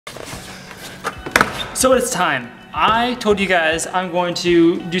So it's time. I told you guys I'm going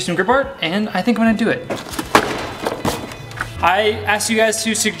to do some grip art, and I think I'm gonna do it. I asked you guys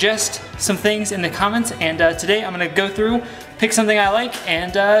to suggest some things in the comments, and today I'm gonna go through, pick something I like,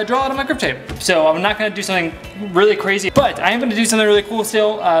 and draw it on my grip tape. So I'm not gonna do something really crazy, but I am gonna do something really cool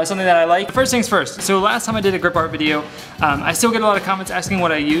still, something that I like. First things first, so last time I did a grip art video, I still get a lot of comments asking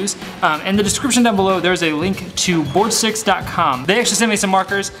what I use. In the description down below, there's a link to boardstix.com. They actually sent me some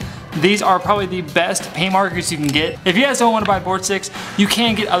markers. These are probably the best paint markers you can get. If you guys don't want to buy Boardstix, you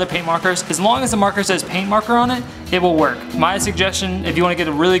can get other paint markers. As long as the marker says paint marker on it, it will work. My suggestion, if you want to get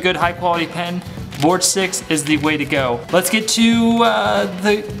a really good high quality pen, Boardstix is the way to go. Let's get to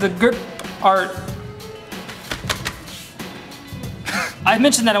the grip art. I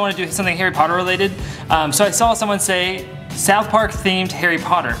mentioned that I want to do something Harry Potter related. So I saw someone say South Park themed Harry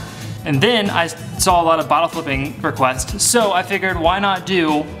Potter. And then I saw a lot of bottle flipping requests. So I figured why not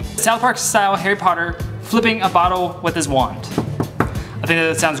do South Park style Harry Potter flipping a bottle with his wand. I think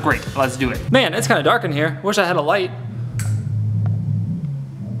that sounds great. Let's do it. Man, it's kind of dark in here. Wish I had a light.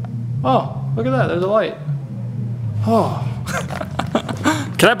 Oh, look at that, there's a light. Oh.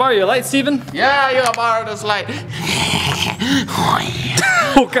 Can I borrow your light, Steven? Yeah, you'll borrow this light.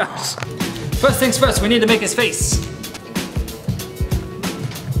 Oh gosh. First things first, we need to make his face.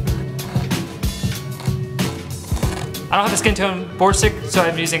 I don't have a skin tone Boardstix, so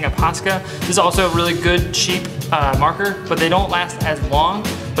I'm using a Posca. This is also a really good, cheap marker, but they don't last as long,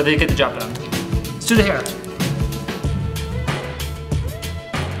 but they get the job done. Let's do the hair.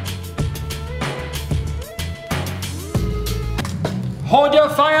 Hold your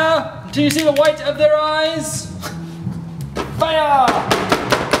fire until you see the white of their eyes. Fire!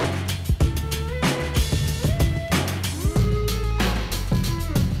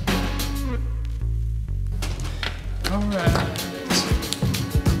 Alright.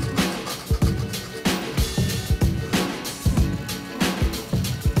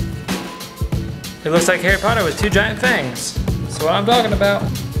 It looks like Harry Potter with two giant fangs. That's what I'm talking about.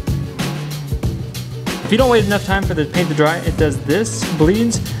 If you don't wait enough time for the paint to dry, it does this,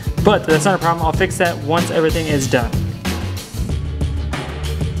 bleeds, but that's not a problem. I'll fix that once everything is done.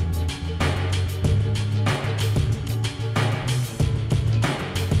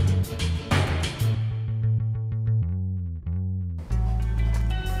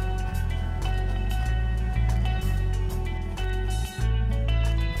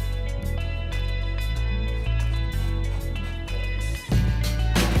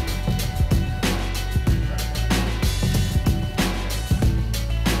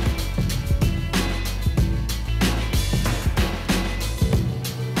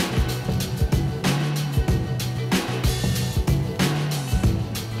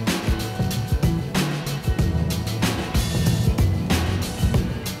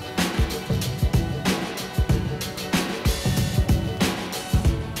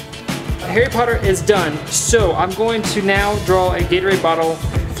 Harry Potter is done, so I'm going to now draw a Gatorade bottle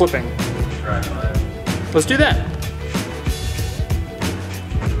flipping. Let's do that.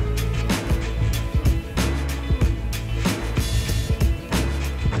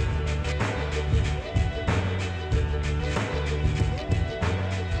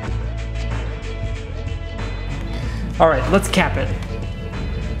 All right, let's cap it.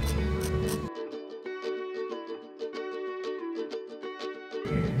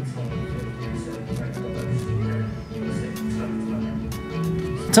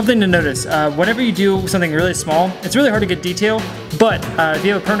 Something to notice, whenever you do something really small, it's really hard to get detail, but if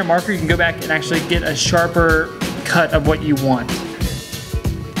you have a permanent marker, you can go back and actually get a sharper cut of what you want.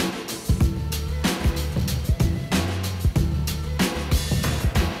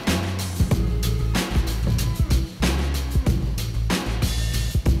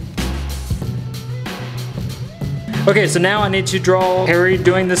 Okay, so now I need to draw Harry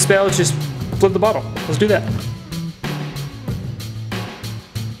doing the spell, just flip the bottle. Let's do that.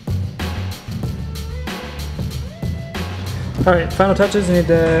 All right, final touches, I need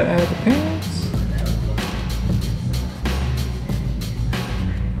to add the paints.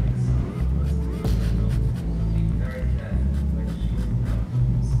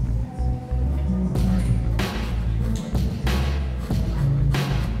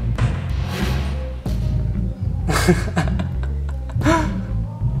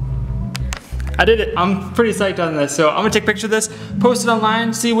 I did it. I'm pretty psyched on this. So I'm gonna take a picture of this, post it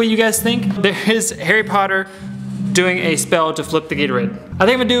online, see what you guys think. There is Harry Potter doing a spell to flip the Gatorade. I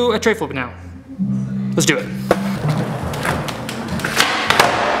think I'm gonna do a tray flip now. Let's do it.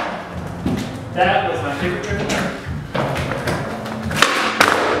 That was my favorite trick ever.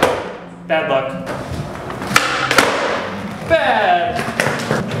 Bad luck. Bad.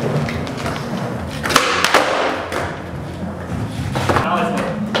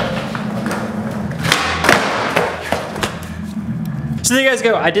 So there you guys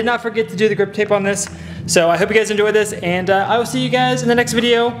go. I did not forget to do the grip tape on this. So I hope you guys enjoyed this, and I will see you guys in the next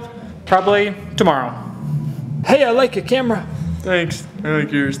video, probably tomorrow. Hey, I like your camera. Thanks. I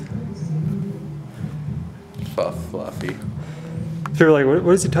like yours. Fluffy. If you're like,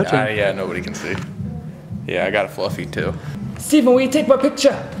 what is he touching? Yeah, nobody can see. Yeah, I got a fluffy too. Steven, will you take my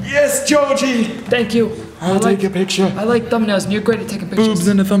picture? Yes, Georgie! Thank you. I'll take a picture. I like thumbnails, and you're great at taking pictures. Boobs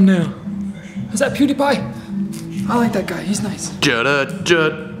in the thumbnail. Is that PewDiePie? I like that guy, he's nice. Jud.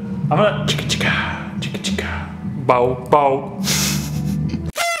 I'm gonna chicka. Bow.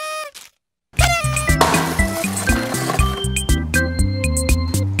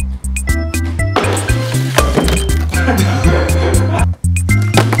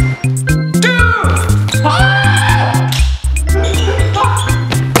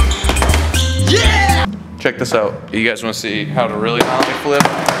 Check this out. You guys want to see how to really nollie flip?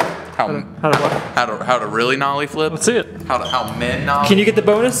 How to really nollie flip? Let's see it. How men nollie? Can you get the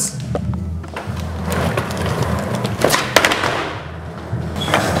bonus?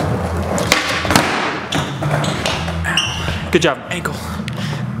 Good job. Ankle.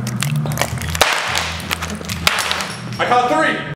 I caught 3.